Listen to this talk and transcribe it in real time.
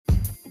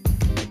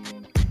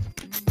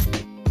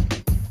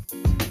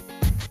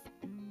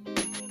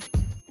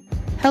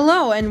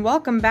Hello and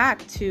welcome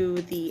back to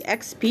the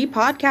XP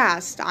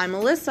podcast. I'm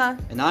Alyssa.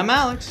 And I'm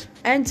Alex.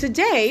 And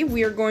today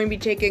we are going to be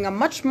taking a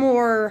much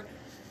more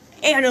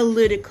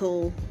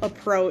analytical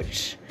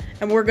approach.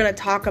 And we're going to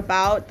talk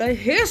about the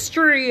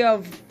history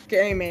of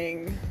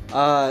gaming.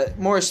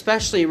 More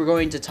especially, we're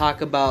going to talk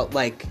about,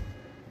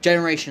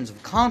 generations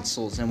of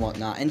consoles and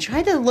whatnot. And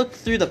try to look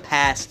through the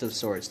past of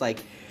sorts.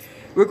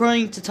 We're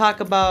going to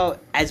talk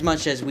about as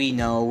much as we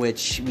know,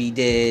 which we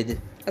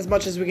did... As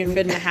much as we can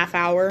fit in a half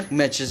hour.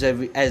 Much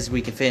as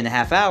we can fit in a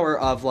half hour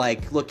of,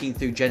 looking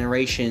through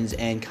generations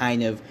and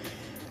kind of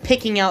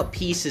picking out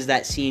pieces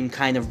that seem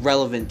kind of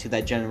relevant to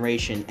that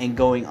generation and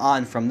going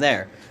on from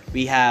there.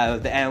 We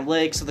have the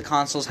analytics of the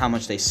consoles, how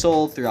much they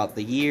sold throughout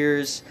the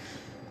years.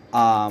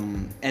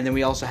 And then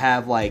we also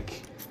have,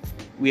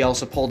 we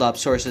also pulled up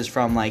sources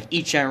from,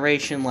 each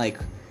generation,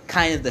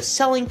 kind of the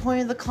selling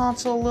point of the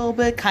console a little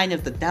bit, kind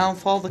of the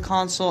downfall of the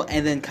console,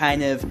 and then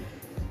kind of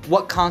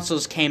what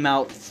consoles came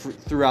out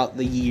throughout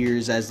the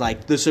years as,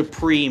 the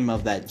supreme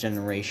of that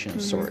generation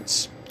of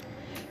sorts.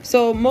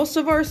 So, most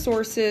of our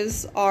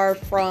sources are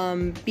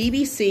from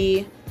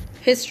BBC,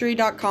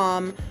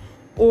 History.com,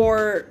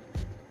 or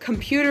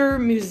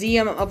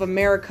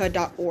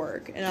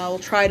ComputerMuseumofAmerica.org. And I'll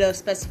try to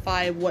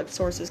specify what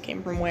sources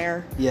came from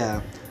where. Yeah.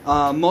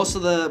 Most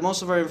of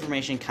our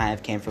information kind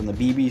of came from the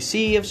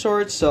BBC of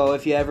sorts, so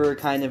if you ever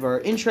kind of are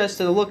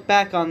interested to look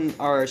back on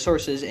our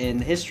sources in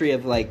the history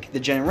of, the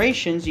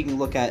generations, you can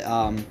look at,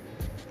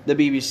 the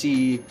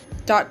BBC.co.uk.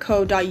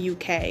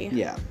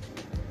 Yeah.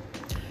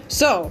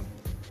 So,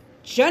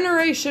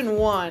 Generation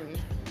 1.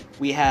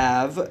 We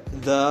have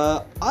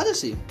the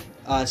Odyssey.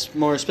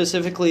 More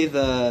specifically,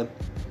 the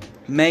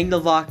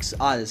Magnavox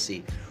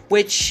Odyssey,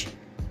 which...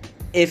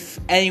 If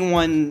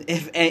anyone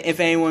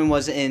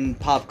was in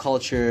pop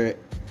culture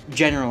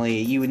generally,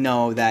 you would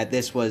know that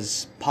this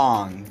was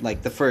Pong,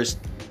 the first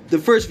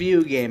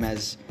video game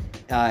as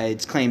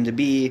it's claimed to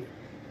be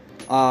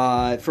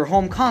for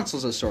home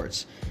consoles of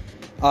sorts.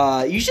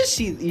 You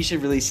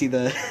should really see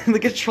the the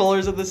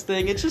controllers of this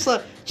thing. It's it's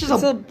like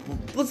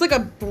a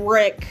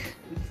brick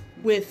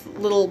with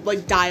little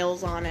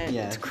dials on it.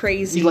 Yeah. It's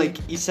crazy.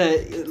 You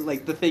set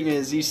the thing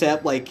is you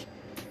set up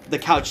the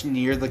couch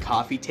near the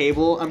coffee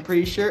table, I'm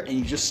pretty sure, and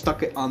you just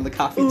stuck it on the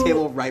coffee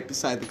table right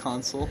beside the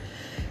console.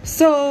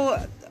 So,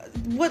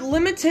 what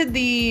limited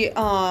the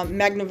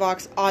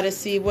Magnavox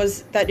Odyssey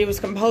was that it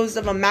was composed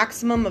of a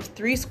maximum of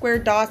 3 square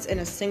dots in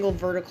a single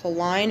vertical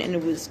line, and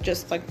it was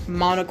just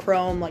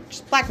monochrome,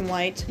 just black and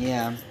white.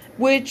 Yeah.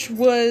 Which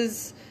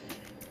was...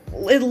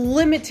 It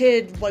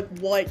limited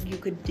what you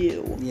could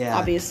do, yeah.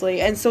 Obviously.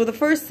 And so the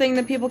first thing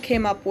that people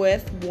came up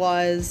with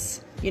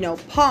was,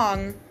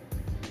 Pong,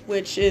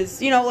 which is,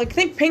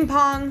 think ping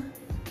pong.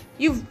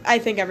 I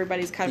think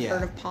everybody's kind of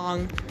heard of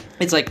Pong.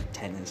 It's like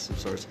tennis of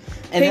sorts.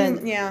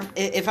 And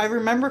if I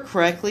remember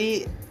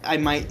correctly, I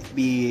might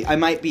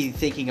be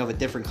thinking of a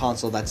different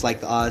console that's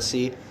like the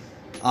Odyssey.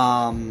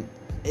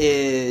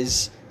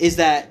 Is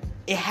that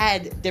it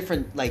had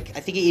different, I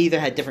think it either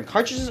had different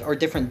cartridges or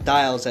different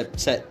dials that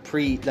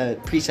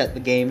preset the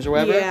games or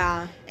whatever.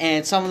 Yeah.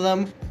 And some of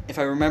them, if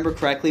I remember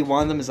correctly,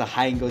 one of them is a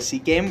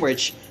hide-and-go-seek game,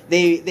 which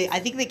I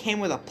think they came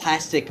with a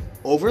plastic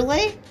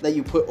overlay that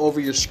you put over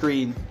your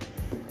screen.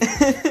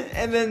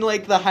 And then,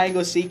 the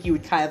hide-and-go-seek, you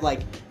would kind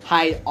of,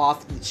 hide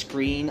off the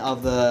screen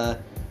of the...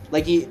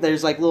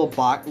 there's, little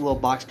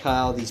box cut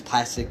out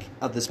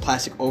of this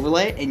plastic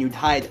overlay, and you'd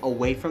hide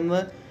away from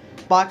the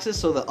boxes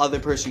so the other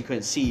person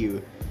couldn't see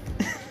you.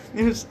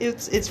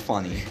 It's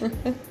funny.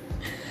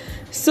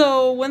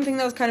 So, one thing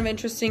that was kind of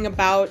interesting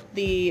about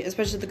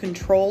especially the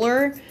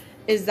controller,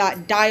 is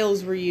that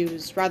dials were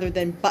used rather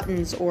than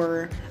buttons,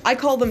 or I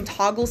call them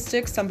toggle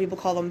sticks. Some people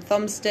call them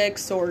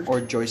thumbsticks or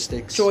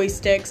joysticks.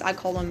 Joysticks. I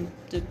call them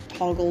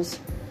toggles.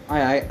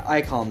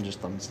 I call them just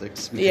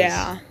thumbsticks.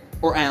 Yeah.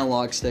 Or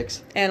analog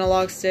sticks.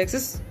 Analog sticks.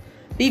 This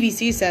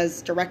BBC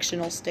says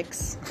directional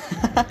sticks.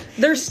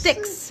 They're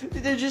sticks.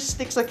 They're just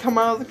sticks that come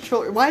out of the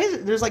controller. Why is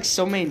it there's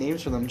so many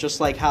names for them? Just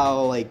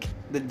how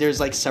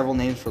there's several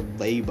names for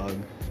ladybug.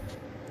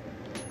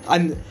 I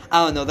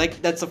don't know.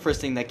 That's the first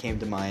thing that came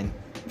to mind.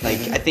 I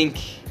think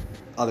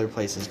other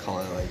places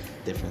call it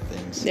different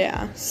things.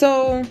 Yeah.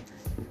 So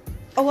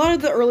a lot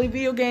of the early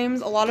video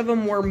games, a lot of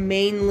them were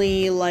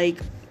mainly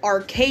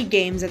arcade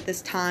games at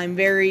this time,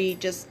 very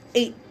just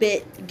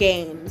 8-bit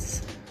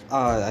games.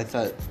 I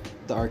thought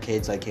the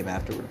arcades came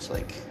afterwards.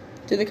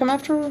 Did they come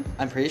after?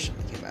 I'm pretty sure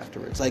they came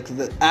afterwards.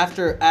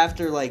 After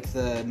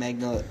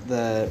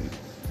the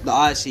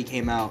Odyssey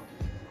came out,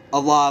 a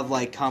lot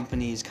of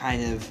companies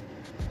kind of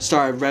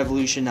started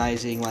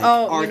revolutionizing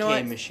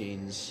arcade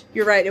machines.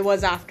 You're right, it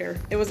was after.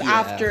 It was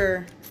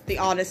after the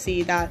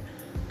Odyssey that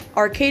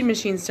arcade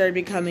machines started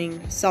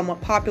becoming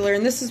somewhat popular,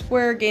 and this is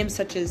where games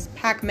such as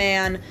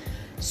Pac-Man,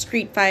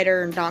 Street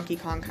Fighter, and Donkey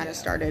Kong kind of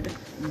started.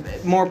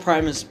 More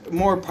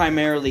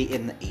primarily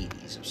in the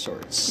 80s of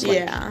sorts.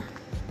 Yeah.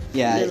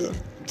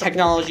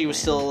 Technology was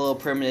still a little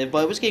primitive,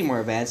 but it was getting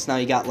more advanced. Now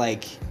you got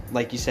like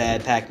you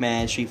said,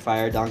 Pac-Man, Street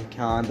Fighter, Donkey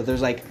Kong, but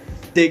there's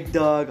Dig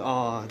Dug.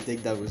 Oh,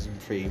 Dig Dug was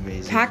pretty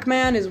amazing.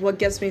 Pac-Man is what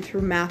gets me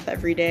through math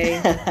every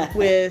day.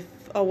 With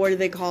what are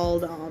they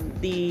called?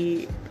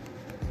 The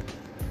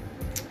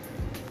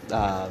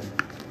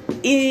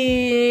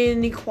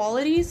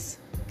inequalities.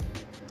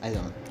 I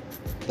don't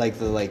like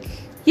the like.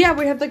 Yeah,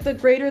 we have like the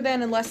greater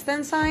than and less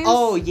than signs.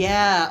 Oh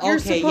yeah, You're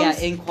okay, yeah,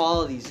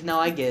 inequalities. No,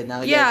 I get it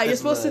now. Yeah, you're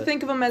supposed to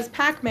think of them as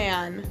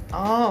Pac-Man.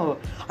 Oh,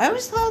 I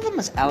always thought of them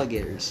as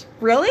alligators.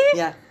 Really?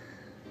 Yeah.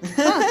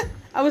 Huh.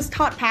 I was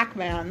taught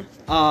Pac-Man.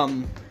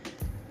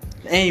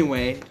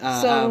 Anyway,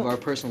 out of our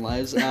personal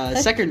lives,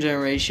 second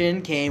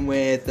generation came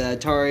with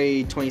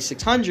Atari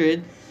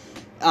 2600.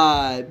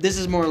 This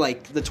is more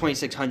like the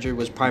 2600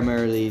 was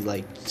primarily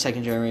like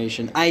second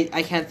generation.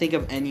 I can't think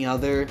of any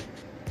other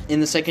in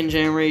the second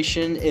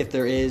generation. If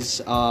there is,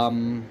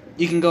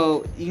 you can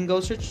go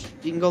search,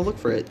 you can go look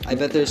for it. I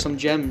bet there's some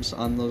gems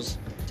on those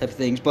type of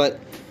things. But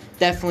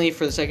definitely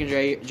for the second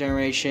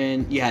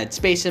generation, you had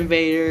Space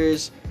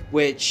Invaders,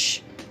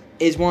 which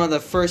is one of the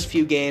first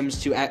few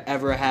games to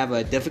ever have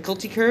a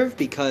difficulty curve,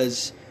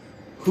 because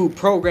who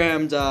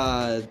programmed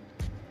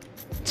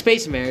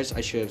Space Invaders,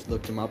 I should have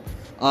looked him up,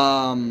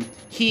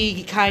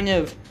 he kind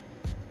of,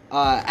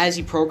 as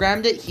he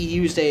programmed it, he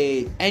used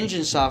a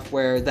engine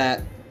software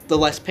that the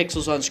less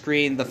pixels on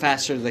screen, the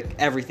faster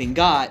everything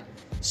got.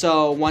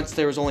 So once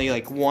there was only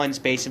like one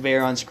Space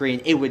Invader on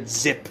screen, it would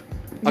zip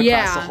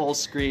across the whole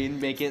screen,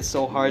 making it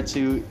so hard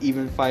to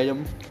even fight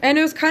him. And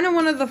it was kind of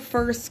one of the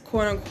first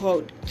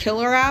quote-unquote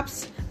killer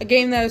apps. A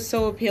game that was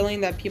so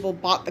appealing that people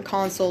bought the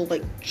console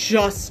like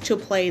just to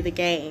play the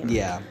game.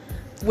 Yeah.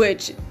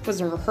 Which was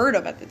never heard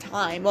of at the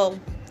time. Well,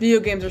 video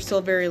games are still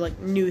a very like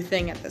new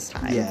thing at this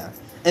time. Yeah.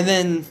 And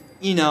then,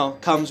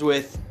 comes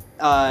with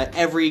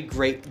every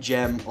great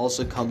gem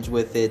also comes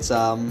with its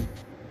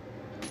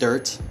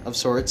dirt of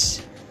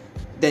sorts.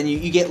 Then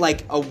you get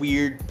like a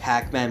weird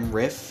Pac-Man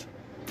riff.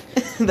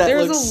 That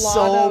looks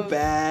so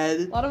bad.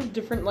 A lot of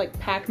different like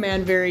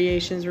Pac-Man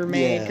variations were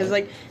made because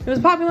like it was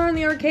popular in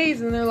the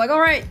arcades, and they're like,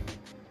 all right,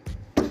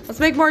 let's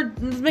make more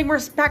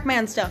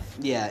Pac-Man stuff.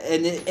 Yeah,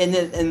 and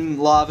a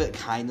lot of it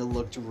kind of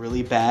looked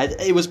really bad.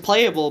 It was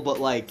playable,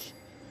 but like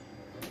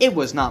it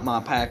was not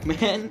my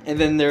Pac-Man. And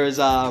then there's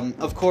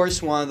of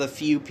course one of the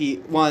few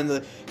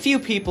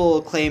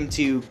people claimed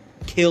to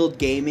killed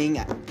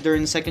gaming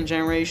during the second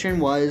generation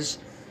was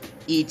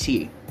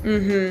E.T.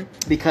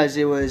 Mm-hmm. Because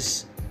it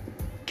was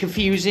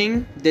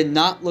confusing, did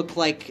not look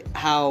like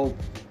how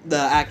the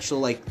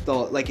actual you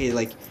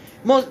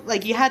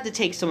had to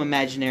take some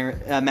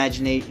imagination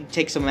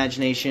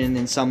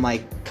and some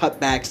like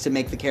cutbacks to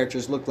make the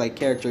characters look like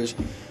characters.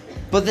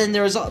 But then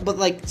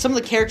some of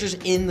the characters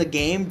in the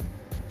game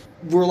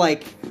were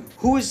like,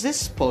 who is this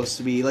supposed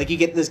to be? Like, you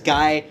get this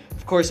guy,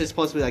 of course it's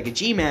supposed to be like a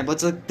G-Man, but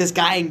it's like this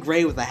guy in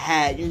gray with a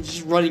hat, you're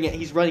just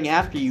he's running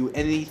after you,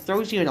 and he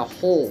throws you in a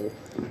hole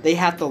they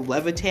have to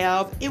levitate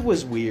out. It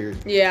was weird.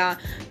 Yeah.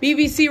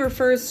 BBC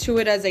refers to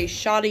it as a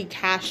shoddy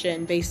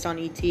cash-in based on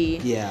E.T.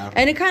 Yeah.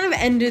 And it kind of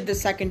ended the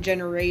second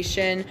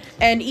generation,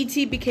 and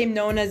E.T. became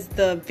known as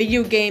the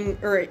video game,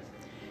 or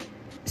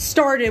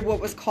started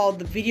what was called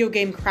the video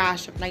game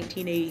crash of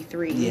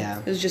 1983. Yeah.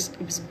 It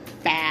was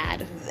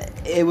bad.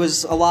 A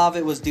lot of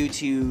it was due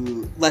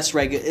to less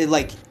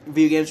video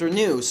games were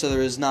new, so there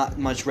was not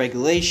much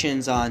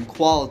regulations on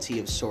quality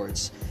of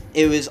sorts.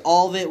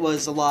 All of it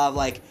was a lot of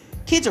like,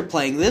 kids are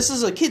playing, this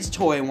is a kid's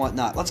toy and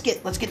whatnot. Let's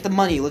get the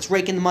money, let's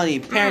rake in the money.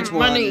 Parents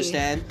won't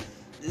understand.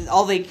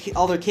 All they hear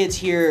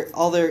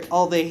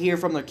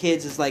from their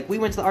kids is like, we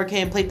went to the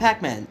arcade and played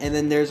Pac-Man, and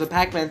then there's a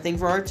Pac-Man thing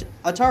for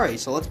Atari,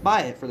 so let's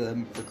buy it for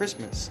them for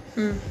Christmas.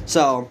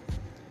 So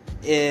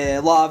a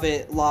lot of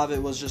it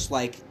was just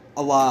like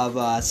a lot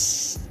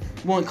of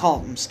we won't call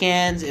them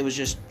scans. It was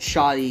just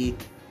shoddy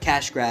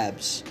cash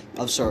grabs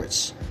of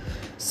sorts.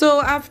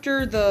 So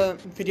after the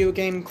video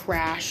game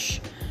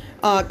crash,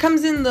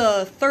 comes in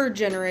the third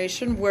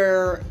generation,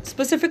 where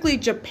specifically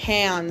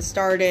Japan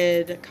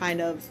started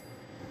kind of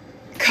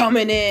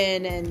coming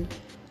in and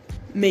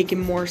making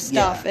more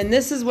stuff, and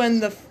this is when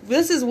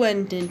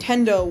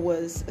Nintendo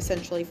was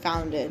essentially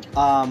founded.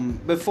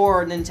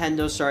 Before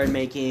Nintendo started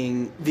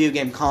making video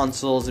game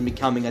consoles and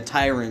becoming a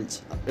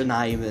tyrant, or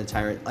not even a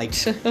tyrant, like,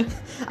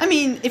 I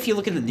mean, if you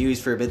look at the news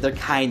for a bit, they're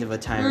kind of a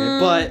tyrant,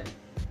 but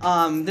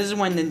this is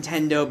when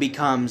Nintendo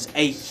becomes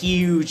a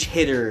huge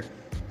hitter.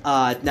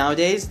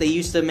 Nowadays, they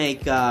used to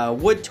make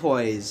wood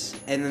toys,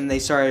 and then they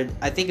started,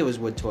 I think it was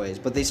wood toys,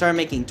 but they started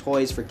making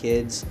toys for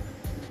kids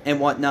and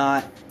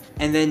whatnot,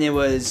 and then they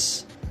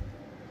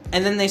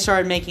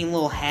started making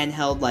little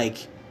handheld,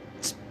 like,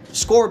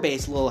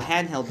 score-based little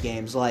handheld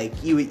games, like,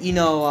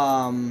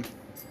 Mr.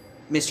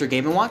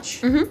 Game &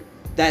 Watch? Mm-hmm.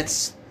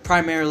 That's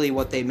primarily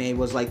what they made,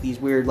 was, like, these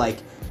weird,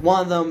 like,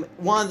 one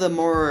of the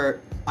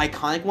more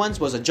iconic ones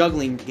was a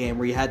juggling game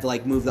where you had to,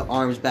 like, move the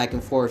arms back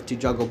and forth to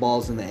juggle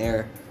balls in the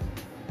air.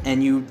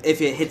 And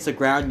if it hits the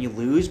ground, you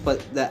lose,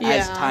 but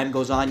as time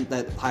goes on,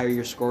 the higher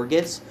your score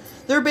gets.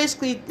 They were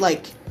basically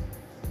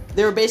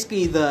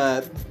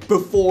the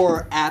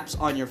before apps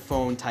on your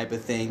phone type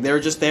of thing. They were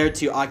just there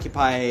to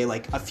occupy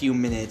like a few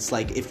minutes,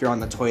 like if you're on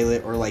the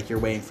toilet or like you're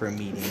waiting for a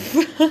meeting.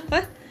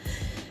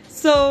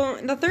 So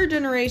the third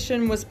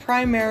generation was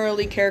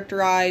primarily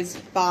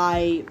characterized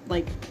by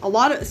like a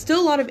lot of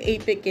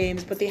 8-bit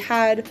games, but they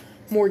had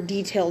more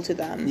detail to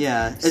them.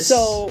 Yeah.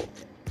 So,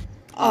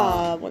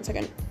 one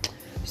second.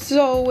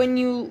 So when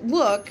you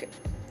look,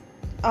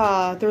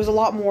 there's a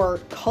lot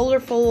more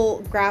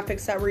colorful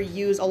graphics that were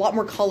used. A lot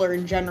more color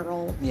in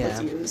general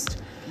was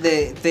used.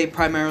 They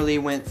primarily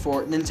went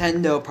for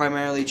Nintendo.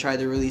 Primarily tried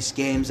to release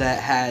games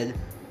that had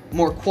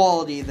more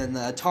quality than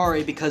the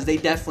Atari, because they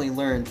definitely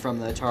learned from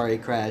the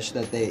Atari crash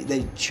that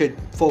they should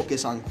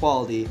focus on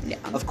quality. Yeah.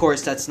 Of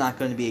course, that's not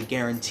going to be a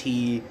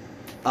guarantee,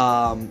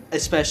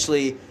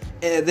 especially.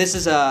 This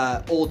is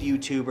a old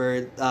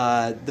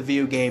YouTuber,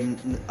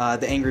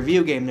 the Angry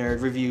Video Game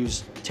Nerd,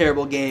 reviews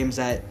terrible games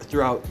that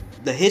throughout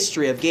the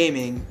history of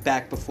gaming,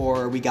 back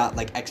before we got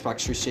like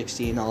Xbox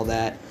 360 and all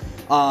that.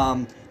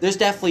 There's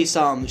definitely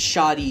some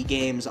shoddy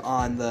games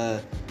on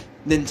the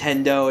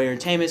Nintendo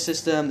Entertainment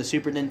System, the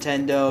Super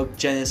Nintendo,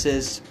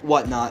 Genesis,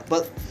 whatnot.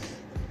 But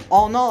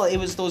all in all, it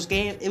was just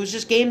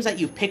games that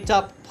you picked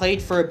up,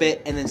 played for a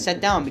bit, and then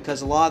set down,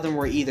 because a lot of them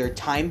were either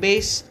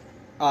time-based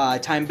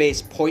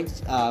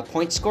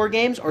point score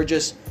games, or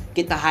just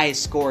get the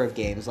highest score of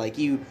games. Like,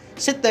 you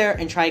sit there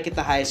and try to get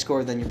the highest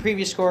score than your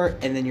previous score,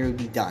 and then you'll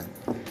be done.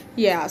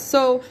 Yeah,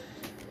 so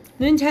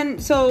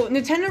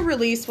Nintendo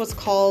released what's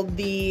called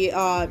the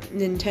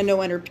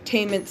Nintendo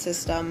Entertainment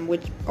System,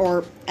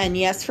 or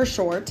NES for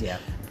short. Yeah.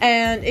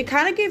 And it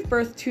kind of gave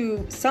birth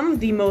to some of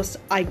the most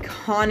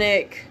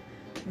iconic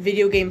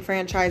video game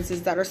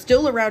franchises that are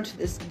still around to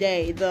this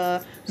day.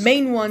 The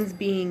main ones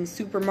being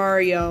Super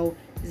Mario,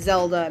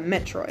 Zelda, and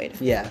Metroid.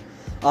 Yeah.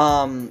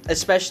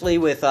 Especially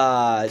with,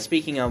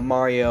 speaking of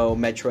Mario,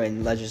 Metroid,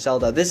 and Legend of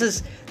Zelda,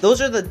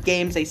 those are the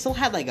games, they still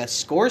had, like, a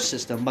score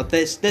system, but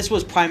this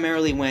was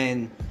primarily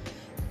when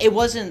it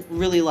wasn't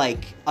really,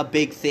 like, a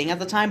big thing at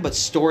the time, but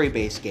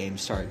story-based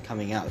games started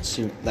coming out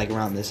soon, like,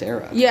 around this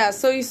era. Yeah,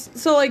 so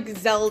like,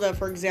 Zelda,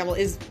 for example,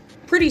 is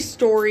pretty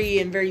story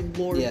and very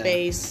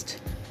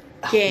lore-based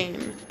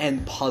game.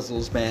 And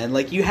puzzles, man.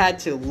 Like, you had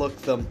to look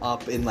them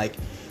up in, like,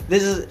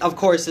 this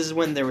is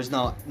when there was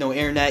no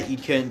internet. You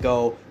couldn't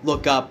go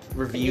look up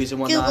reviews and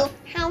whatnot. Google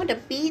how to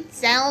beat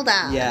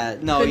Zelda. Yeah,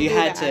 no, you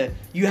had to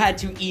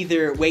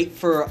either wait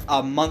for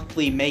a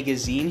monthly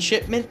magazine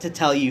shipment to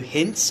tell you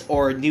hints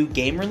or new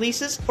game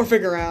releases, Or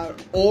figure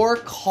out. or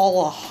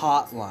call a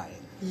hotline.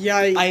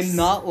 Yikes. I'm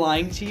not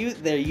lying to you.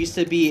 There used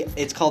to be,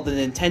 it's called the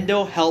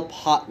Nintendo Help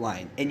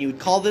Hotline, and you would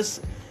call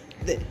this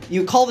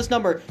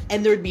number,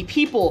 and there would be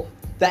people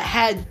that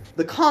had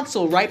the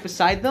console right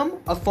beside them,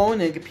 a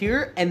phone and a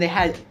computer, and they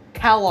had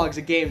catalogs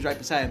of games right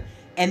beside them,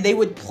 and they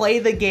would play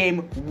the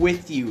game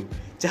with you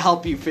to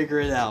help you figure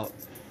it out.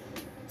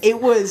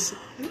 It was...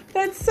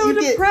 That's so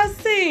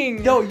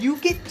depressing. You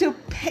get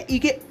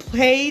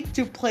paid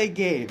to play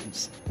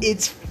games.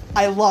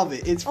 I love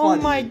it. It's funny.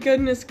 Oh my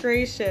goodness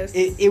gracious.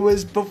 It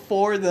was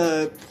before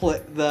the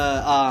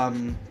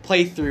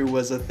playthrough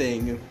was a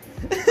thing.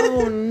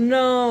 Oh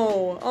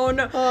no.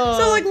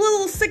 So like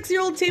little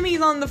 6-year-old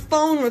Timmy's on the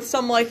phone with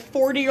some like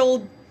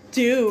 40-year-old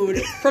dude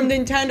from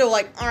Nintendo,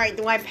 like, alright,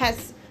 do I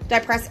press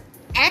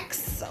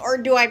X or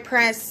do I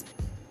press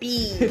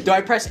B? Do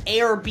I press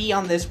A or B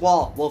on this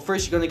wall? Well,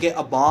 first you're gonna get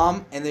a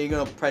bomb, and then you're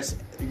gonna press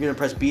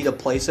B to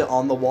place it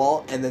on the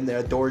wall, and then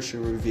the door should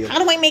reveal. How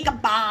do I make a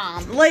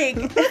bomb? Like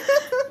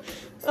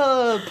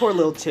Poor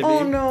little Timmy.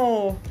 oh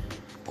no.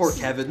 Poor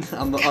Kevin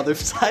on the other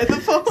side of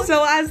the phone.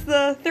 So as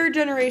the third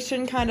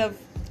generation kind of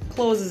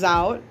closes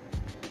out,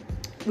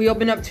 we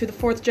open up to the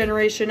fourth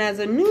generation as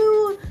a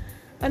new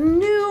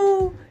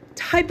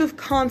type of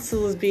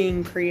console is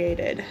being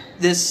created.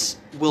 This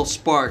will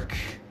spark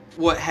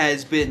what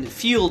has been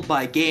fueled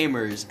by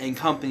gamers and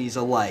companies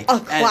alike. A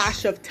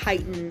clash of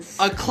titans.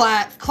 A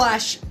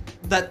clash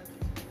that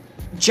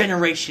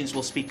generations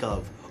will speak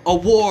of. A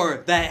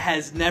war that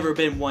has never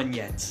been won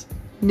yet.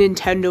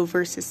 Nintendo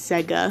versus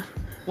Sega.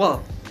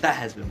 Well, that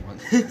has been won.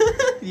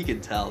 You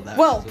can tell that.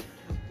 Well,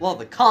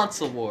 the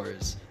console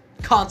wars.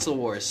 Console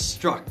wars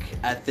struck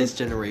at this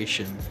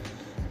generation.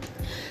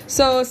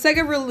 So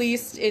Sega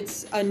released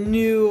a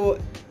new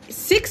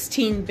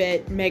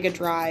 16-bit Mega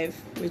Drive,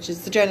 which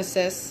is the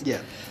Genesis.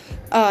 Yeah.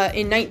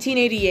 In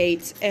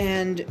 1988,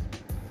 and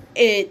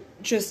it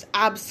just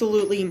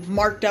absolutely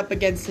marked up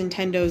against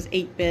Nintendo's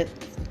 8-bit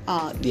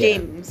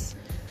games.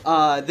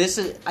 I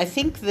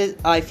think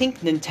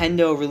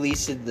Nintendo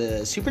released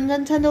the Super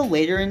Nintendo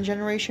later in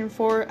Generation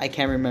 4. I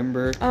can't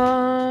remember.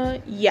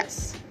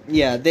 Yes.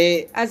 Yeah,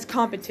 as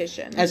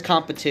competition.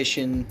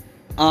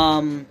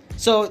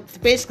 So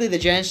basically the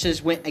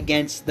Genesis went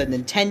against the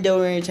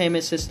Nintendo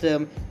Entertainment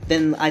System.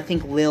 Then I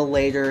think a little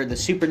later the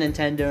Super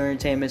Nintendo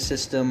Entertainment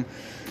System.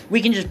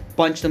 We can just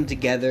bunch them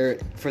together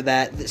for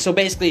that. So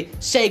basically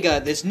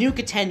Sega, this new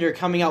contender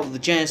coming out with the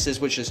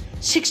Genesis, which is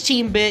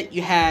 16-bit.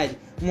 You had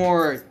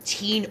more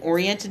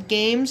teen-oriented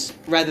games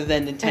rather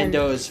than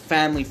Nintendo's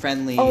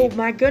family-friendly. Oh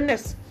my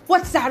goodness.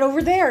 What's that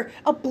over there?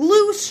 A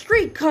blue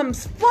streak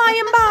comes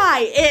flying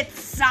by. It's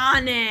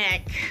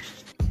Sonic.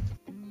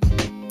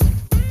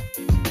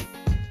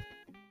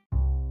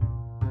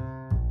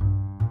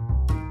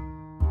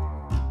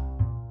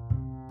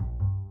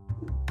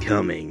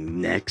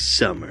 Coming next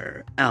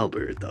summer,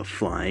 Albert the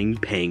Flying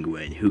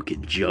Penguin who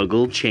can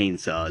juggle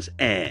chainsaws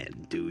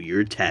and do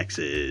your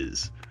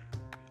taxes.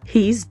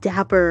 He's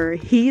dapper,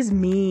 he's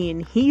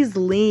mean, he's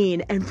lean,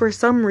 and for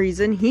some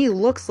reason he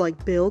looks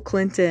like Bill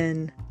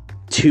Clinton.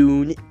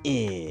 Tune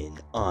in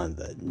on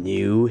the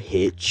new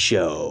hit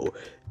show,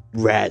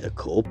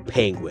 Radical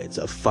Penguins,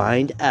 to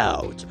find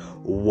out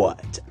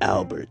what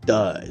Albert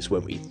does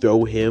when we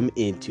throw him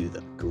into the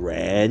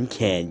Grand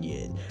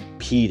Canyon.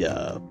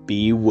 PETA,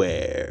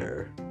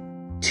 beware.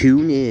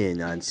 Tune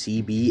in on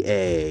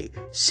CBA,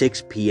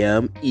 6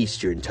 p.m.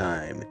 Eastern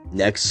Time,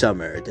 next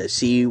summer to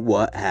see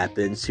what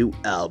happens to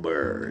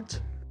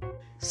Albert.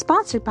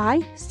 Sponsored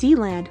by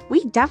Sealand.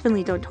 We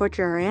definitely don't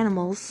torture our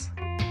animals.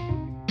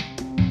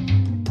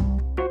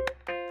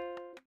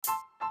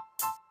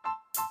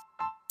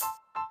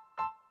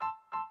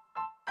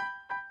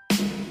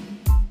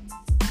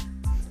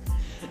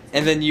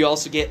 And then you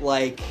also get,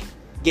 like,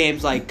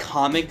 games like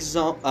Comic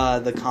Zone,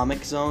 the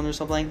Comic Zone or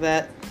something like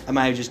that. I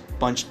might have just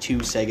bunched 2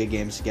 Sega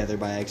games together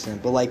by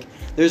accident. But, like,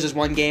 there's this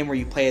one game where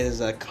you play as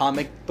a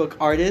comic book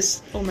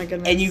artist. Oh my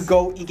goodness. And you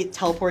get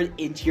teleported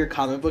into your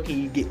comic book and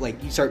you get,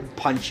 like, you start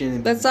punching.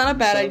 And That's not a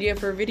bad idea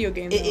for a video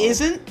game, It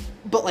isn't,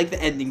 but, like,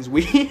 the ending's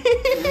weird.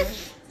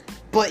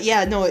 But,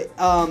 yeah, no,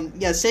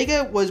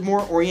 Sega was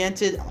more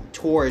oriented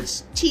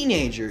towards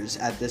teenagers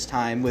at this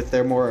time with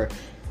their more,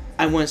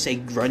 I wouldn't say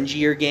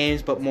grungier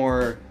games, but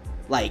more,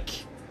 like,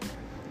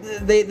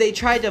 they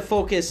tried to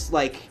focus,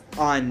 like,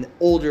 on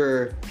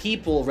older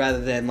people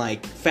rather than,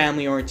 like,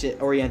 family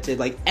oriented,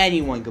 like,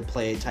 anyone could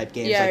play type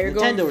games. Yeah, like you're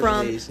Nintendo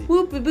going from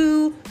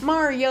whoop-a-boo,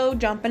 Mario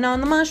jumping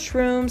on the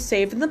mushroom,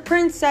 saving the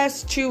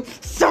princess, to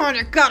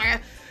Sonic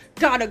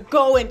gotta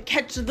go and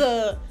catch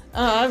the,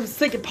 I was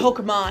thinking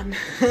Pokemon.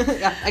 I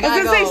was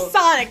gonna say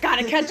Sonic,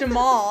 gotta catch them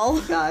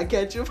all. Gotta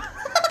catch them.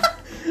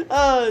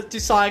 To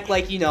Sonic,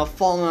 like, you know,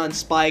 falling on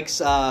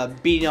spikes,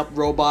 beating up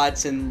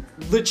robots, and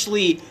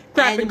literally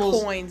Grabbing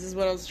coins is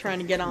what I was trying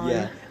to get on.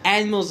 Yeah,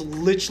 animals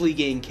literally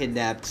getting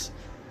kidnapped.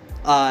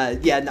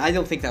 Yeah, I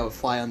don't think that would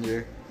fly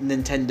under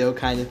Nintendo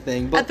kind of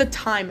thing. But at the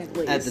time, at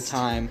least. At the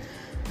time.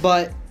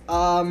 But,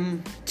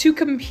 to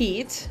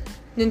compete,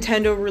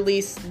 Nintendo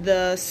released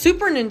the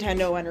Super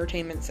Nintendo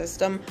Entertainment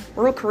System,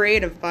 real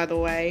creative, by the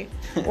way,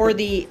 or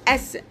the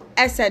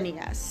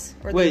SNES,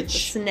 or the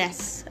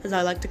SNES, as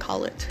I like to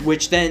call it.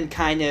 Which then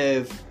kind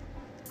of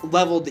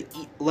leveled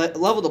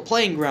the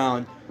playing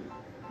ground.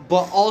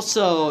 But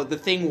also, the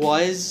thing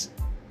was,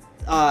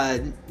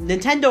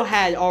 Nintendo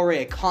had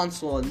already a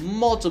console and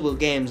multiple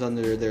games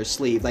under their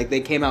sleeve. Like, they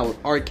came out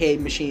with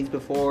arcade machines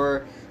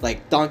before,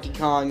 like Donkey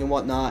Kong and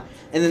whatnot.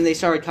 And then they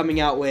started coming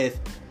out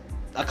with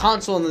a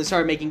console and then they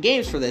started making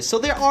games for this. So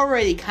they're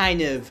already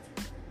kind of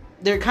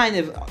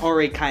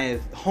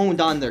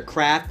honed on their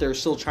craft. They're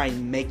still trying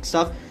to make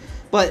stuff.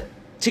 But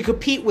to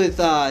compete with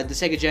the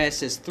Sega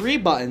Genesis 3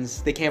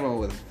 buttons, they came out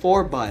with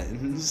 4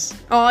 buttons.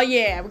 Oh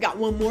yeah, we got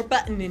one more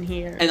button in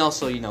here. And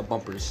also, you know,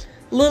 bumpers.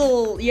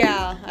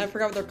 I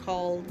forgot what they're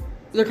called.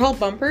 They're called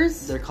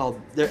bumpers? They're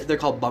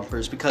called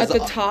bumpers because at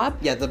the top?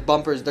 Yeah, the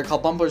bumpers, they're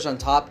called bumpers on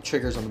top,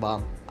 triggers on the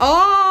bottom.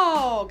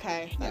 Oh,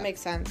 okay. That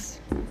makes sense.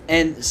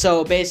 And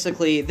so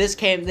basically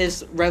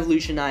this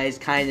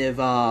revolutionized kind of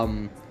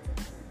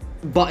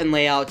button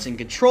layouts and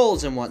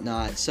controls and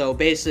whatnot. So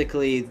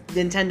basically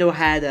Nintendo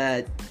had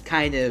a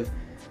kind of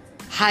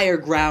higher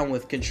ground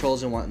with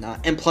controls and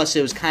whatnot. And plus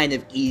it was kind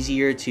of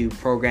easier to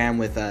program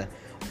with a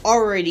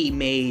already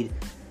made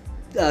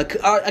a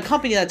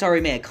company that's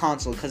already made a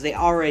console, because they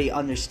already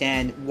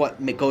understand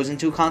what goes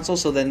into a console,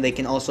 so then they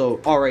can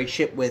also already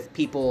ship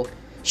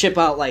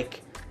out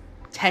like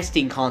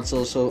testing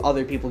consoles so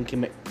other people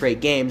can create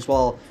games.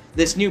 While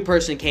this new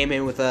person came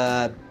in with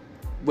a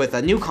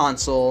new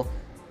console,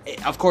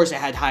 of course it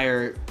had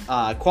higher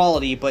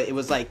quality, but it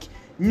was like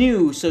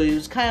new, so it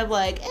was kind of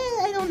like,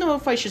 I don't know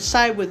if I should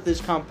side with this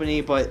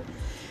company. But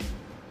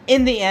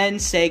in the end,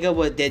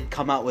 Sega did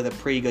come out with a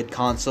pretty good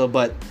console,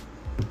 but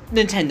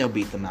Nintendo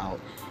beat them out.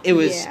 It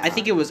was, yeah. I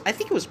think it was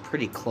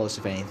pretty close,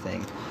 if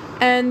anything.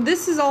 And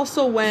this is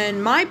also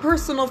when my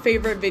personal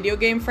favorite video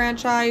game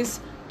franchise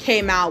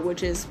came out,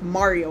 which is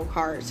Mario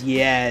Kart.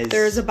 Yes.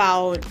 There's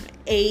about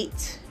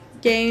 8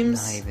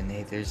 games. Not even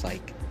 8. There's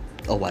like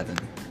 11.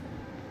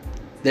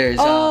 There's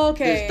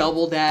there's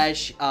Double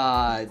Dash,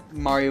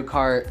 Mario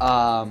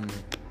Kart,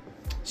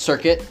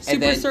 Circuit,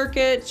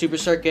 Super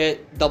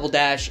Circuit, Double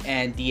Dash,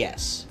 and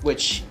DS,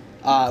 which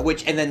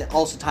and then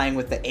also tying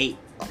with the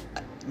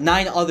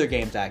 9 other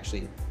games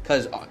actually,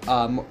 because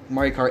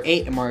Mario Kart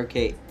 8 and Mario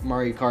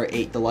Kart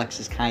 8 Deluxe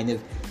is kind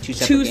of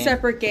two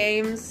separate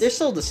games. They're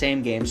still the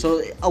same game,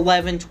 so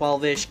 11,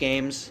 12-ish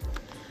games.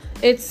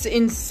 It's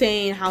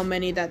insane how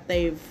many that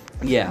they've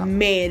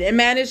made and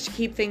managed to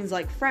keep things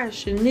like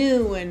fresh and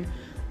new and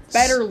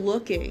better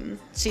looking.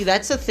 See,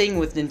 that's the thing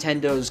with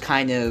Nintendo's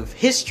kind of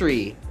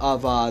history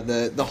of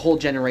the whole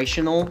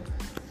generational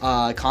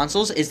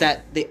consoles, is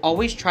that they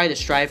always try to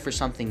strive for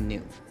something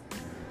new.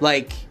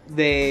 Like,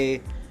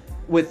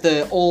 with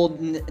the old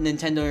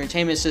Nintendo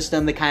Entertainment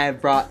System, they kind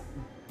of brought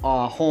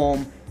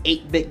home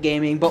 8-bit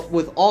gaming, but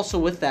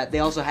with that, they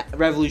also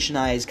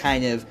revolutionized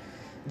kind of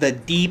the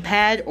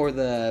D-pad or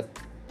the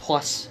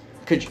plus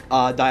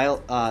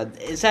dial.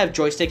 Instead of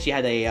joysticks, you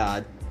had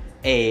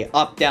a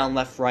up, down,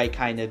 left, right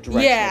kind of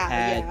directional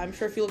pad. Yeah, I'm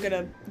sure if you look at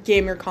a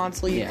gamer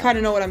console, you kind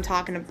of know what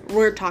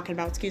we're talking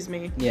about, excuse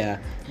me. Yeah.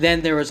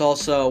 Then there was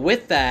also,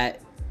 with that,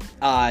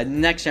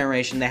 next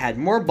generation, they had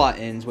more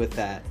buttons with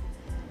that.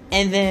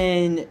 And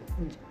then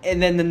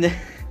the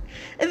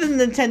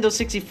Nintendo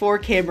 64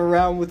 came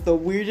around with the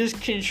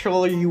weirdest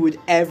controller you would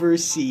ever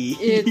see.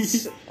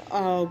 It's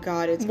oh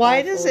god, it's why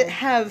awful. does it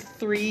have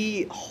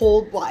 3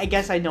 hold? Well, I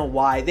guess I know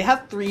why. They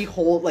have 3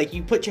 hold, like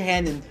you put your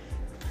hand in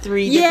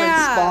 3 different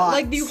spots.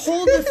 Like you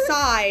hold the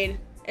side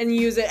and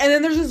use it, and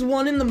then there's just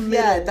one in the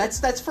middle. Yeah,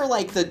 that's for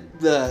like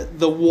the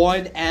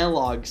one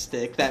analog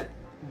stick that,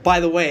 by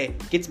the way,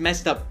 gets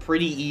messed up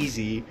pretty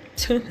easy.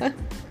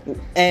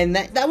 And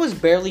that was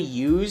barely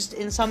used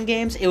in some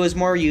games. It was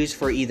more used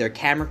for either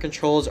camera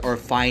controls or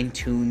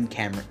fine-tuned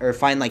camera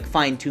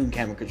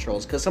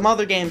controls, because some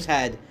other games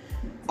had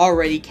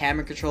already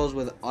camera controls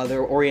with other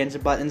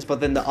oriented buttons,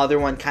 but then the other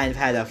one kind of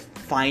had a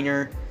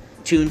finer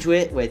tune to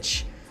it,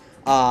 which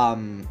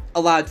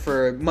allowed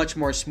for much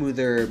more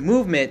smoother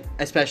movement,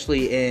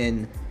 especially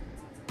in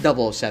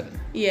 007.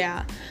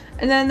 Yeah.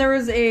 And then there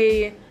was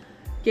a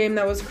game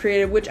that was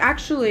created, which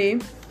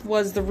actually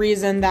was the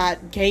reason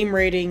that game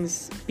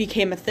ratings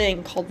became a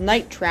thing, called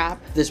Night Trap.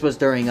 This was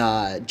during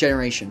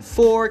Generation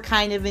 4,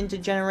 kind of into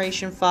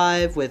Generation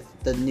 5, with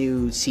the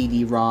new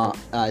CD-ROM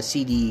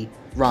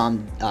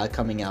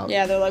coming out.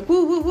 Yeah, they're like,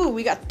 woo, woo, woo,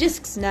 we got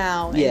discs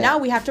now. And now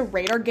we have to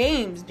rate our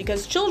games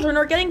because children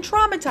are getting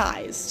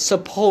traumatized.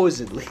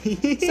 Supposedly.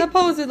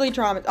 Supposedly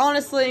traumatized.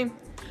 Honestly,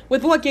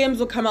 with what games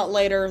will come out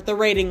later, the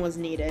rating was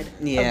needed.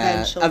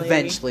 Yeah,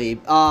 eventually.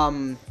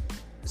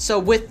 So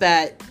with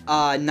that,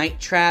 Night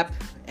Trap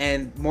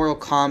and Mortal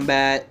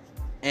Kombat,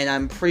 and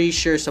I'm pretty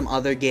sure some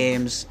other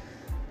games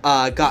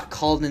got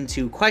called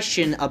into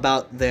question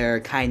about their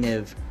kind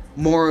of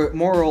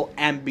moral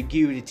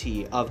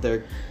ambiguity of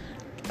their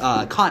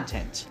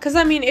content. Because,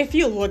 I mean, if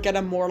you look at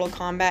a Mortal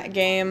Kombat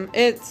game,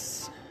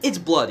 it's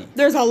bloody.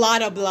 There's a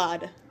lot of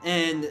blood.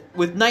 And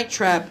with Night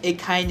Trap, it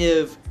kind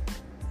of,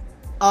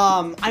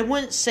 I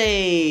wouldn't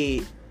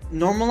say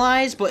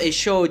normalized, but it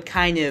showed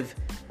kind of,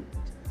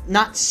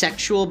 not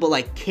sexual, but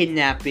like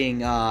kidnapping,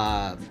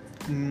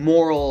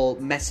 moral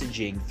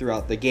messaging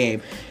throughout the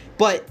game.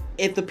 But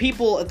if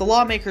the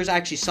lawmakers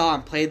actually saw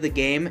and played the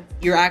game,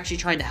 you're actually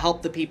trying to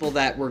help the people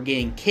that were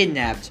getting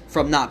kidnapped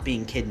from not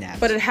being kidnapped.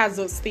 But it has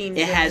those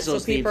themes. So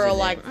people are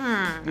like,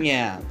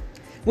 yeah.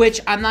 Which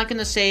I'm not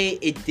gonna say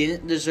it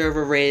didn't deserve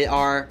a rated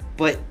R,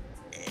 but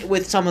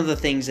with some of the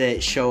things that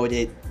it showed,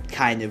 it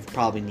kind of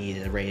probably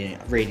needed a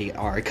rated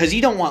R, because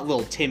you don't want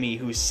little Timmy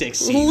who's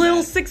 6.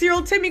 Little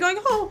 6-year-old Timmy going,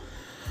 oh,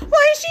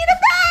 why is she in a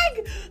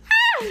bag?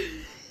 Ah!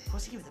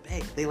 What's he in the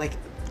bag? They like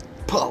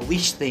put a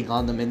leash thing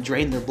on them and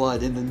drain their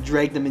blood and then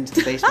drag them into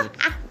the basement.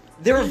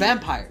 They were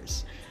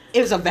vampires. It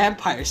was a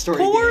vampire story.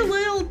 Poor game.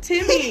 little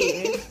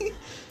Timmy.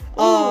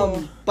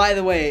 By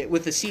the way,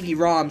 with the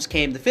CD-ROMs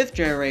came the 5th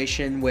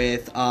generation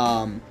with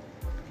the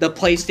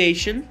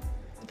PlayStation.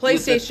 The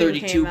PlayStation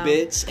with the 32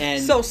 bits,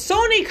 and so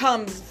Sony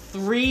comes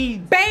 3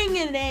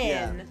 banging in.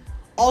 Yeah.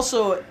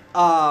 Also,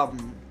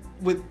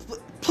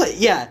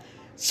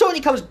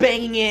 Sony comes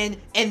banging in,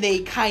 and they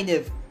kind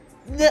of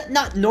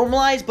not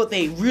normalized, but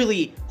they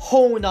really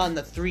honed on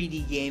the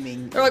 3D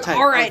gaming. They're like,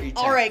 all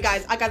right,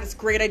 guys, I got this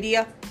great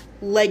idea.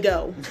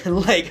 Lego.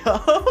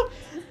 Lego.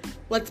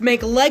 Let's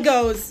make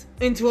Legos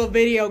into a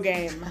video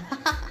game.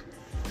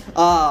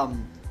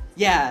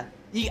 Yeah.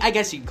 I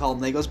guess you can call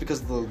them Legos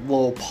because of the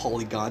low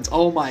polygons.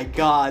 Oh my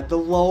god, the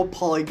low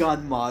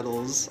polygon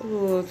models.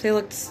 Ooh,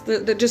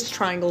 they're just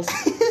triangles.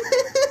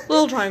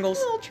 Little triangles.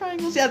 Little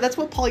triangles. Yeah, that's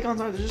what polygons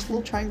are. They're just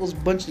little triangles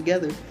bunched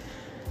together.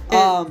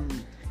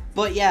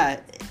 But yeah,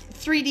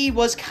 3D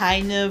was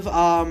kind of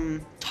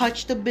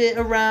touched a bit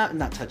around,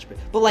 not touched a bit,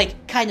 but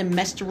like kind of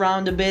messed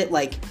around a bit,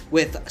 like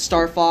with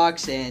Star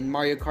Fox and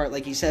Mario Kart,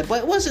 like you said. But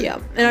it wasn't. Yeah,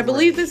 and I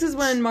believe this is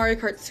when Mario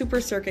Kart Super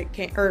Circuit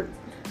came, or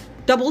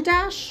Double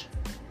Dash.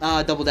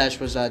 Double Dash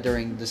was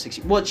during the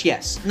 60s. Which,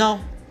 yes.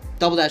 No.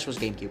 Double Dash was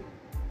GameCube. It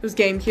was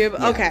GameCube?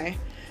 Yeah.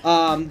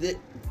 Okay.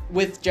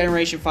 With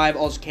Generation 5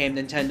 also came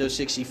Nintendo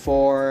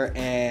 64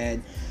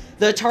 and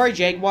the Atari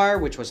Jaguar,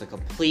 which was a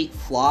complete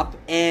flop.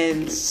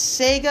 And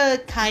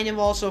Sega kind of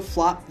also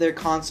flopped their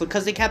console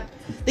because they kept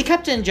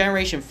it in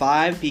Generation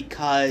 5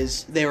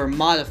 because they were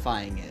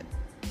modifying it.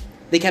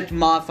 They kept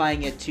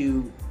modifying it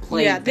to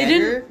play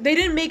better. They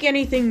didn't make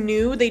anything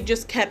new. They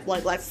just kept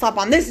like, let's slap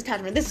on this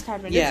attachment, this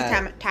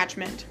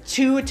attachment.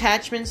 2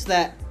 attachments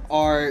that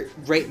are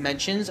great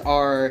mentions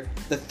are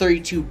the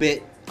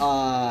 32-bit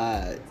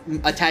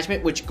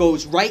attachment, which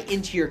goes right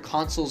into your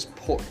console's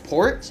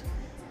port,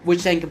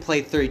 which then could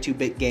play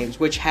 32-bit games,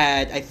 which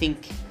had, I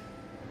think,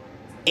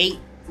 8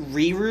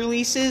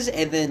 re-releases,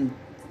 and then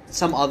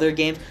some other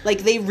games.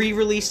 Like, they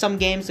re-released some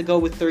games to go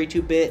with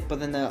 32-bit, but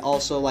then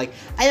also, like,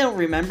 I don't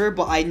remember,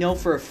 but I know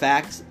for a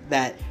fact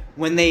that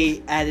when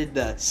they added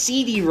the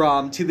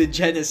CD-ROM to the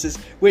Genesis,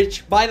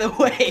 which, by the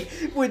way,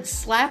 would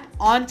slap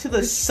onto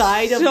the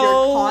side of your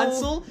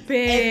console,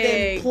 big. and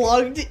then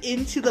plugged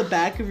into the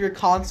back of your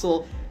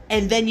console,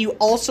 and then you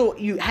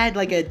had,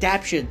 like, an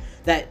adaptation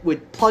that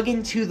would plug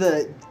into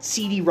the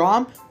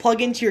CD-ROM,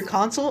 plug into your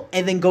console,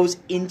 and then goes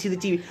into the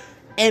TV.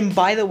 And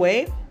by the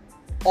way,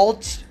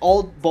 both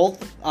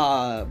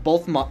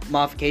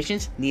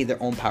modifications need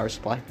their own power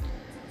supply.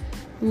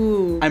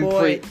 Ooh, I'm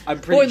boy. pretty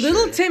Boy, sure.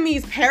 little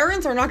Timmy's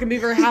parents are not going to be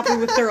very happy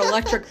with their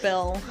electric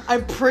bill.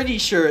 I'm pretty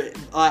sure.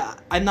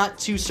 I'm not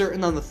too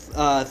certain on the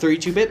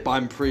 32-bit,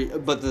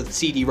 but the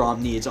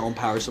CD-ROM needs its own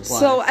power supply.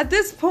 So at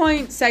this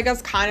point,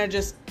 Sega's kind of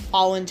just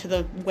fallen to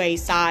the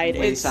wayside.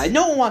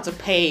 No one wants to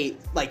pay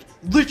like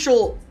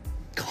literal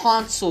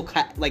console,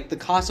 like the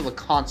cost of a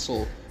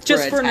console.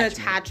 Just for an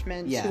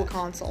attachment to a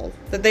console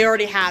that they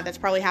already had that's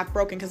probably half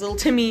broken because little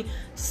Timmy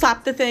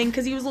slapped the thing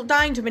because he was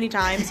dying too many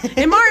times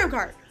in Mario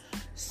Kart.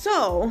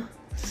 So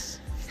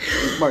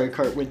Mario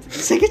Kart went to the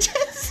Sega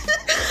Genesis.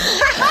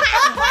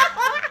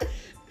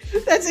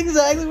 That's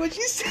exactly what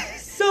you said.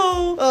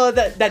 So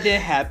that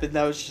didn't happen.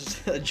 That was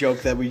just a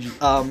joke that we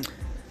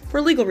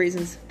for legal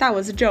reasons. That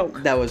was a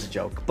joke. That was a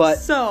joke. But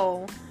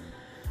so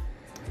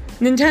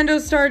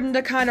Nintendo's starting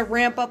to kind of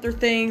ramp up their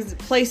things.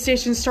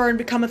 PlayStation's starting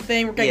to become a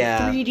thing. We're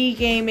getting 3D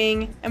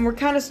gaming, and we're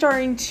kind of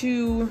starting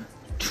to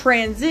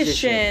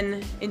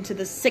transition into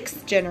the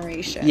 6th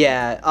generation.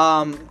 Yeah,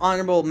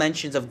 honorable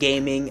mentions of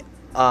gaming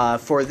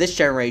for this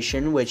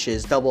generation, which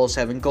is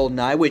 007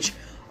 GoldenEye,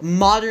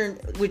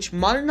 which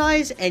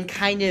modernized and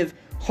kind of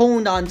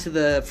honed onto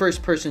the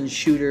first-person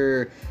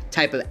shooter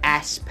type of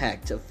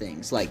aspect of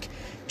things, like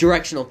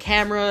directional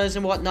cameras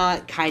and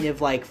whatnot, kind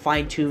of like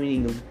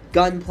fine-tuning of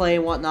gunplay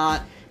and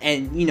whatnot,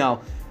 and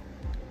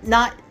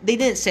they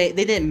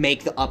didn't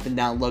make the up and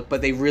down look,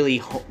 but they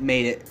really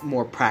made it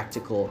more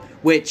practical,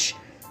 which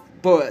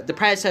the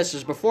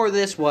predecessors before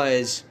this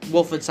was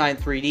Wolfenstein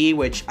 3D,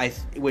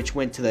 which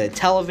went to the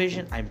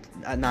television. I'm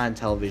not on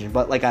television,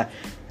 but like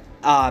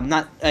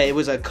it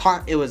was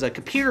a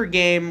computer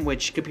game,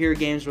 which computer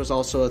games was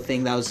also a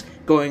thing that was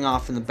going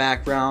off in the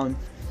background,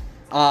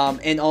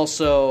 and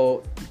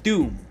also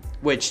Doom,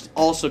 which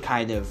also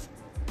kind of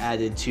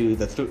added to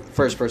the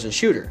first-person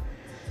shooter.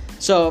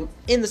 So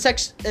in the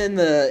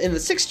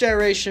 6th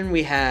generation,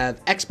 we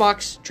have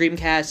Xbox,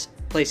 Dreamcast,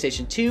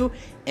 PlayStation 2,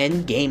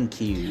 and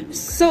GameCube.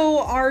 So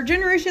our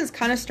generations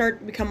kind of start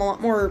to become a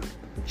lot more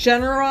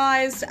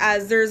generalized,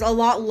 as there's a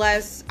lot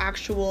less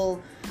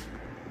actual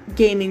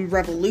gaming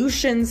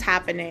revolutions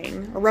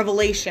happening, or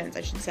revelations,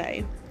 I should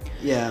say.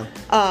 Yeah.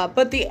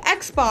 But the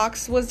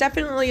Xbox was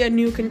definitely a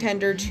new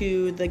contender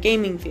to the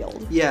gaming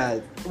field. Yeah,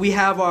 we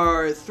have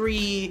our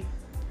 3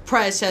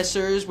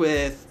 predecessors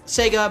with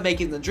Sega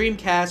making the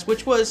Dreamcast,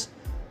 which was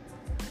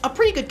a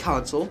pretty good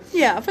console.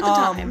 Yeah, for the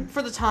time.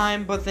 For the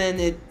time, but then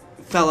it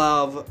fell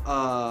out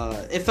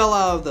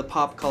of the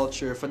pop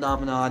culture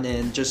phenomenon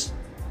and just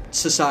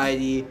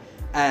society,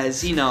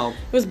 as you know.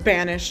 It was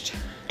banished.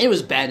 It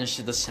was banished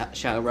to the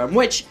Shadow Realm,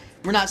 which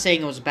we're not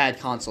saying it was a bad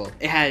console.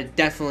 It had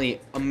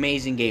definitely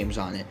amazing games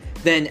on it.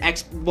 Then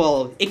it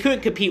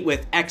couldn't compete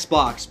with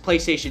Xbox,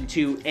 PlayStation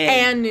 2,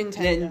 and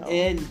Nintendo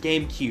and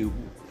GameCube.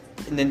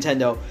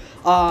 Nintendo.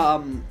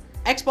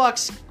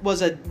 Xbox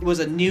was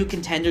a new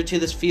contender to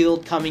this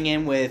field, coming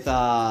in with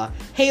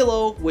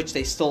Halo, which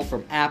they stole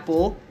from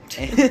Apple,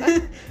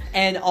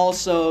 and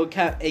also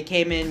it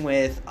came in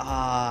with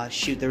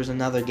there was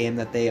another game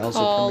that they also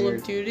Call premiered.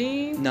 of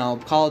Duty? No,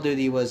 Call of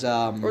Duty was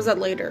or was that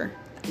later?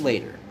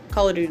 Later.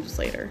 Call of Duty was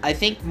later. I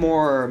think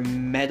more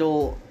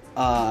Metal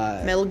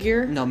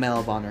Gear? No, Medal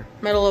of Honor.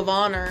 Medal of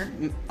Honor.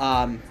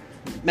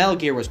 Metal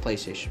Gear was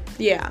PlayStation.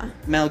 Yeah.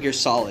 Metal Gear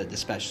Solid,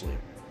 especially.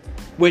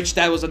 Which,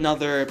 that was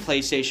another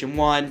PlayStation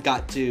 1,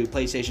 got to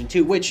PlayStation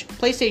 2, which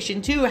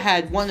PlayStation 2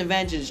 had one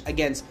advantage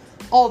against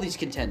all these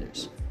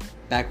contenders.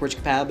 Backwards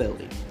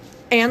compatibility.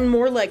 And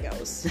more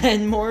Legos.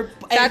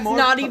 That's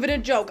not even a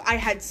joke. I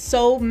had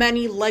so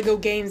many Lego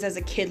games as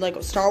a kid.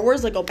 Lego Star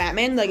Wars, Lego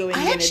Batman, Lego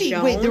Indiana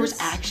Jones. Wait, there was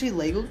actually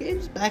Lego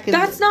games back in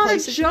That's not a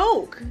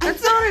joke.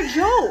 That's not a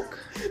joke.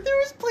 There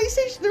was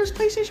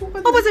PlayStation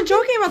 1. I wasn't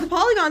joking about the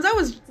polygons. I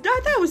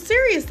thought it was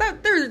serious.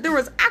 There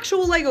was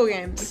actual Lego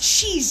games.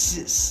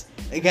 Jesus.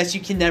 I guess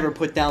you can never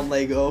put down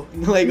Lego.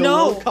 Lego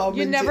No, will come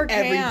you into never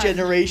every can.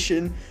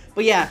 generation.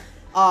 But yeah,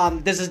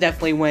 this is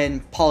definitely when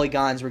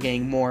polygons were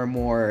getting more and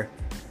more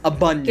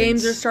abundant.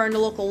 Games are starting to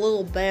look a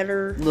little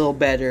better.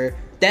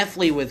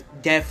 Definitely with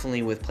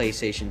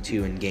PlayStation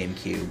 2 and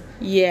GameCube.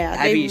 Yeah,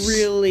 Have they you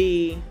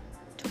really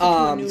took it to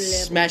a new level.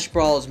 Smash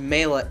Bros.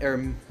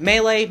 Melee,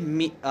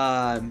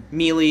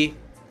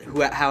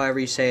 however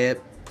you say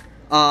it.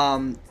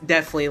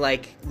 Definitely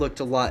looked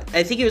a lot.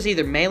 I think it was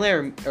either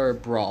Melee or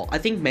Brawl. I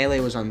think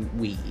Melee was on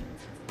Wii.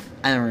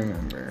 I don't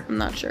remember. I'm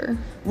not sure.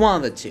 One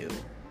of the two.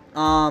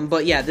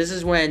 But yeah, this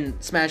is when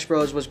Smash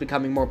Bros was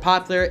becoming more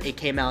popular. It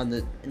came out in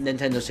the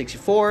Nintendo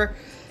 64.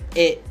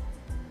 It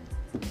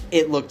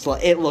looked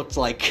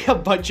like a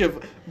bunch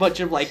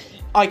of like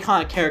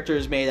iconic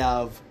characters made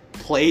out of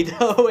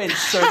Play-Doh and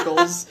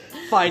circles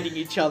fighting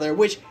each other,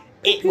 which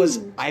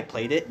I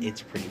played it.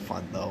 It's pretty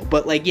fun though.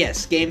 But like,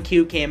 yes,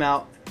 GameCube came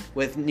out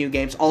with new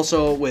games,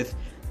 also with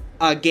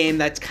a game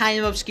that's kind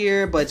of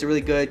obscure, but it's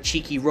really good,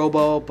 Cheeky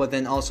Robo, but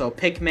then also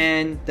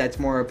Pikmin, that's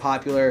more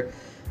popular.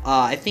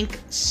 I think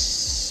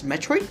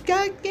Metroid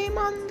got a game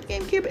on the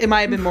GameCube. It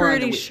might have been more on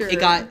the Wii. Sure. It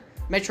got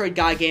Metroid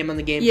got a game on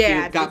the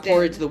GameCube, got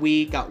ported to the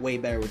Wii, got way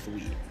better with the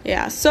Wii.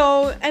 Yeah,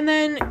 so, and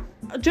then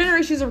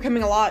generations are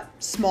becoming a lot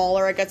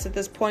smaller, I guess, at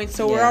this point,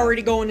 so we're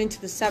already going into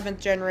the 7th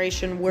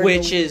generation,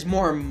 which is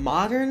more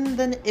modern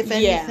than, if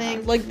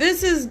anything. Like,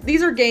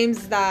 these are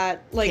games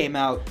that, like, came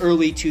out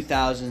early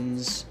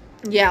 2000s.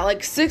 Yeah, like,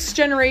 6th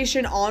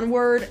generation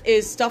onward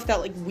is stuff that,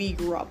 like, we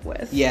grew up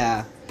with.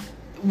 Yeah.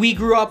 We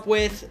grew up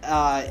with,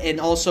 and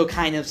also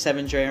kind of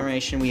 7th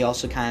generation, we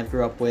also kind of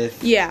grew up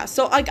with. Yeah,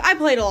 so, like, I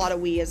played a lot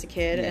of Wii as a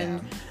kid,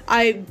 and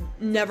I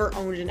never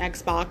owned an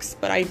Xbox,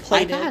 but I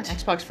played it. I got an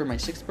Xbox for my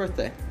 6th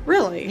birthday.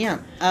 Really? Yeah.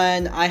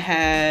 And I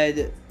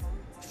had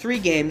 3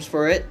 games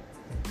for it,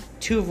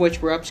 2 of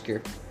which were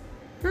obscure.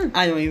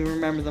 I don't even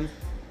remember them.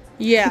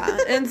 Yeah,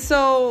 and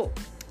so...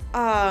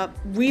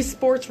 Wii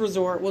Sports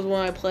Resort was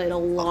one I played a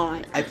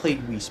lot. I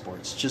played Wii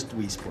Sports, just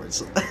Wii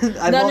Sports.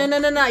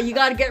 No. You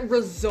gotta get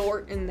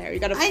Resort in there. You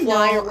gotta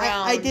fly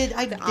around. I did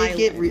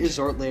get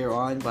Resort later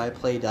on, but I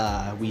played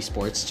Wii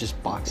Sports,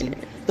 just boxing.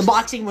 The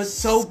boxing was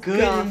so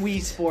good in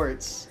Wii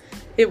Sports.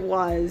 It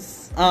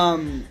was.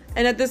 And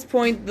at this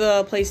point,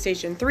 the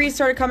PlayStation 3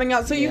 started coming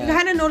out, so you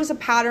kind of notice a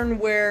pattern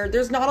where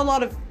there's not a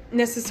lot of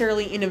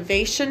necessarily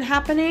innovation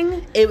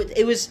happening.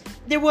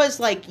 There was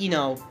like, you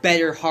know,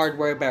 better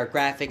hardware, better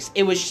graphics.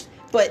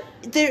 But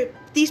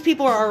these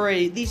people are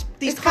already these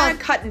it's kind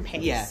of cut and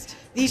paste. Yeah.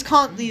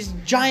 These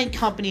giant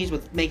companies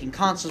with making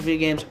consoles, video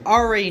games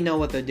already know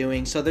what they're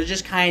doing, so they're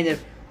just kind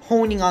of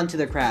honing on to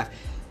their craft.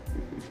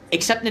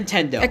 Except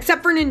Nintendo.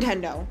 Except for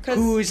Nintendo,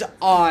 who's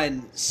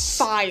on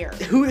fire.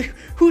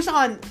 Who's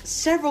on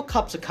several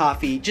cups of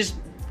coffee, just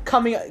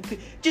coming,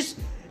 just.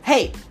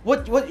 Hey,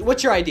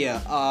 what's your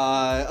idea?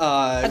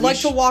 I'd like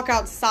to walk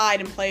outside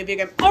and play a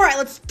video game. All right,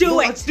 let's do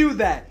it. Let's do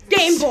that.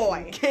 Game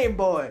Boy. Game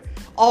Boy.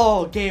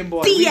 Oh, Game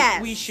Boy.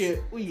 DS. We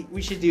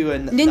should do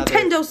another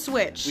Nintendo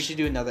Switch. We should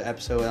do another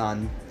episode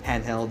on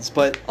handhelds,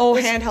 but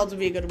handhelds would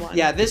be a good one.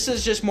 Yeah, this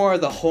is just more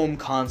of the home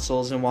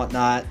consoles and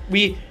whatnot.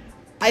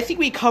 I think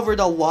we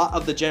covered a lot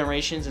of the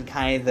generations and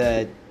kind of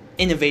the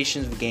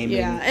innovations of gaming.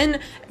 Yeah, and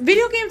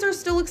video games are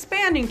still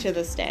expanding to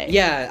this day.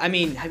 Yeah, I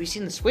mean, have you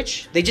seen the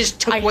Switch? They just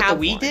took what the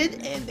Wii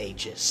did and they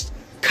just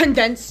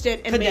condensed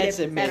it and made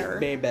it better.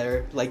 Made it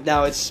better. Like,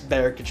 now it's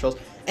better controls.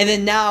 And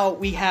then now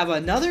we have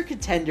another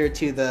contender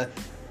to the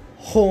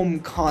home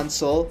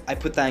console. I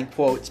put that in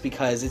quotes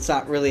because it's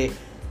not really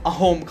a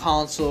home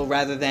console,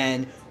 rather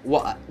than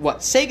what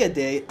Sega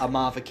did, a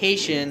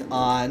modification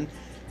on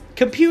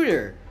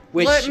computer.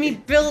 Let me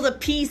build a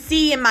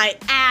PC in my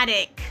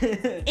attic,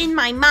 in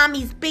my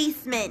mommy's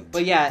basement.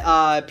 But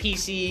yeah,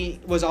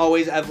 PC was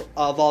always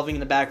evolving in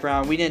the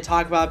background. We didn't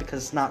talk about it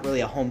because it's not really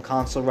a home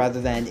console,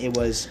 rather than it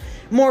was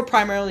more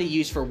primarily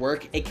used for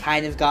work. It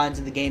kind of got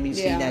into the gaming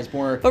scene as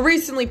more... But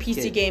recently,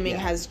 PC gaming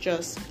has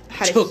just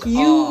had a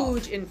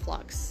huge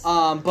influx.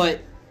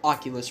 But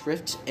Oculus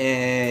Rift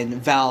and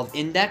Valve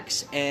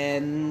Index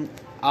and...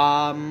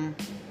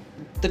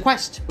 the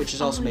Quest, which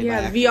is also made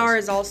by Oculus. VR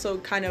is also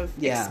kind of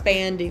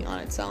expanding on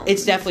its own.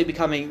 It's definitely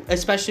becoming,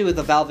 especially with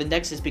the Valve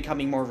Index, it's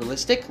becoming more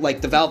realistic.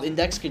 Like, the Valve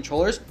Index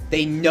controllers,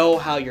 they know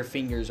how your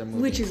fingers are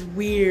moving. Which is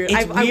weird.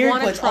 It's weird, I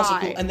want to try. Also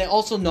cool. And they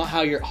also know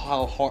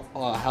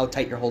how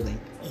tight you're holding.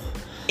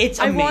 It's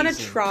amazing. I want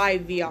to try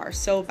VR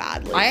so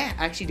badly. I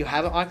actually do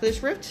have an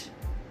Oculus Rift.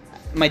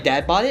 My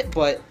dad bought it,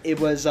 but it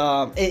was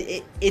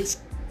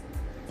it's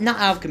not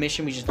out of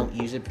commission. We just don't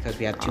use it because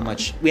we have too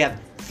much.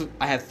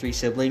 I have 3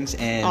 siblings,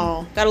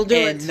 and that'll do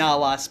and not a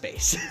lot of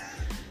space.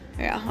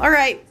 Yeah. All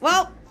right.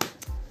 Well,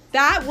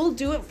 that will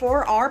do it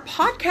for our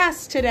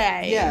podcast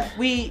today. Yeah,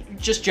 we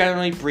just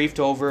generally briefed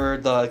over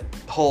the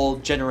whole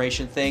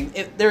generation thing.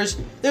 There's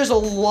a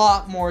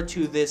lot more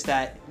to this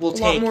that will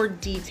take a lot more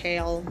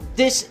detail.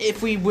 This,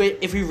 if we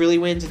really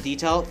went into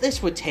detail,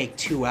 this would take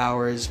 2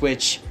 hours,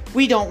 which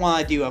we don't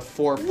want to do a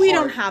 4-part. We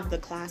don't have the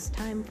class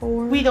time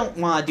for. We don't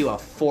want to do a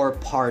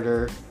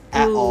 4-parter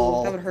at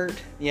all. That would hurt.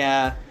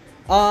 Yeah.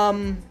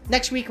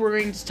 Next week we're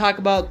going to talk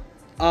about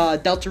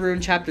Deltarune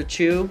Chapter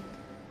 2,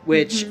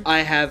 which I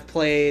have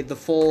played the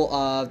full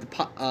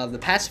the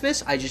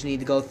Pacifist. I just need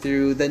to go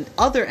through the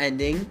other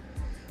ending,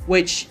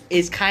 which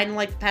is kind of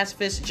like the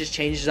Pacifist. It just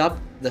changes up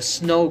the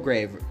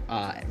Snowgrave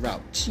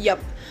route.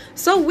 Yep.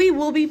 So we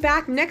will be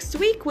back next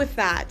week with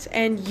that,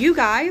 and you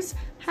guys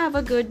have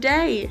a good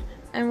day,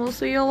 and we'll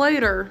see you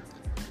later.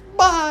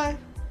 Bye.